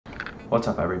What's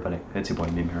up, everybody? It's your boy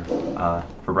Meme here.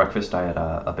 For breakfast, I had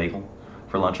a bagel.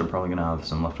 For lunch, I'm probably gonna have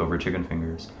some leftover chicken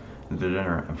fingers. And for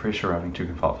dinner, I'm pretty sure we're having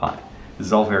chicken pot pie. This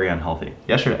is all very unhealthy.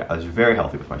 Yesterday, I was very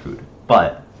healthy with my food,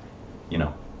 but you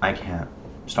know, I can't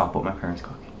stop what my parents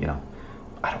cook. You know,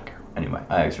 I don't care. Anyway,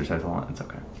 I exercise a lot. It's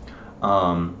okay.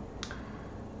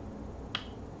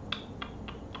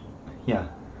 Yeah.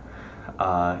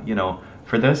 You know,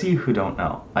 for those of you who don't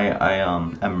know, I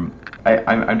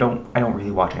don't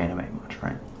really watch anime much,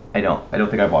 right? I don't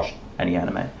think I've watched any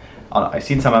anime. I've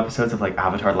seen some episodes of like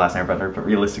Avatar: The Last Airbender, but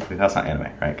realistically, that's not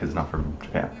anime, right? Because it's not from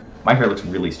Japan. My hair looks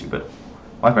really stupid.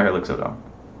 Why does my hair look so dumb?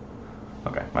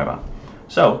 Okay, my bad.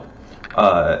 So,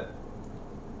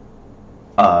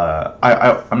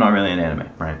 I'm not really an anime,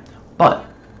 right? But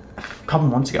a couple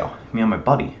months ago, me and my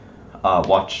buddy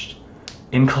watched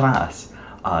in class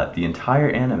the entire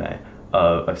anime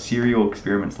of Serial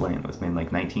Experiments Lane. It was made in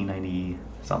like 1990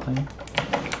 something.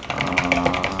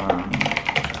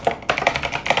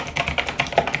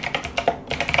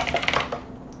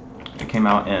 It came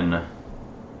out in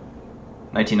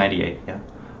 1998, yeah.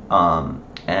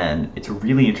 And it's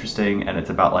really interesting, and it's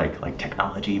about like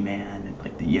technology, man, and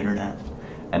like the internet.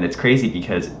 And it's crazy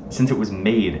because since it was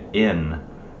made in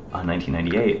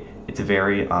 1998, it's a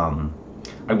very I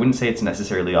wouldn't say it's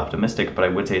necessarily optimistic, but I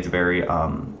would say it's very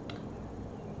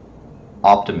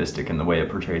optimistic in the way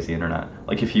it portrays the internet.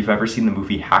 Like if you've ever seen the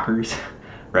movie Hackers,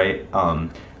 right?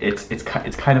 It's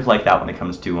kind of like that when it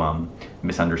comes to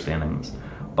misunderstandings.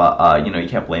 But you know, you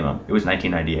can't blame them. It was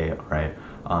 1998, right?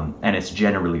 And it's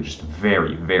generally just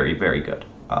very, very, very good.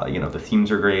 You know, the themes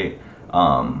are great.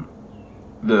 The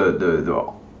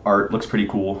art looks pretty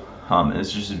cool. And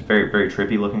it's just very, very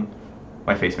trippy looking.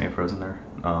 My face may have frozen there.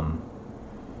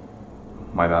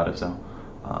 My bad if so.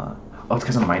 Oh, it's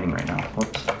because I'm mining right now.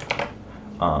 Whoops.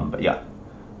 But yeah,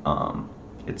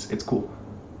 it's cool.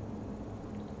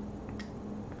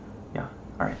 Yeah.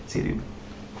 All right. See you, dude.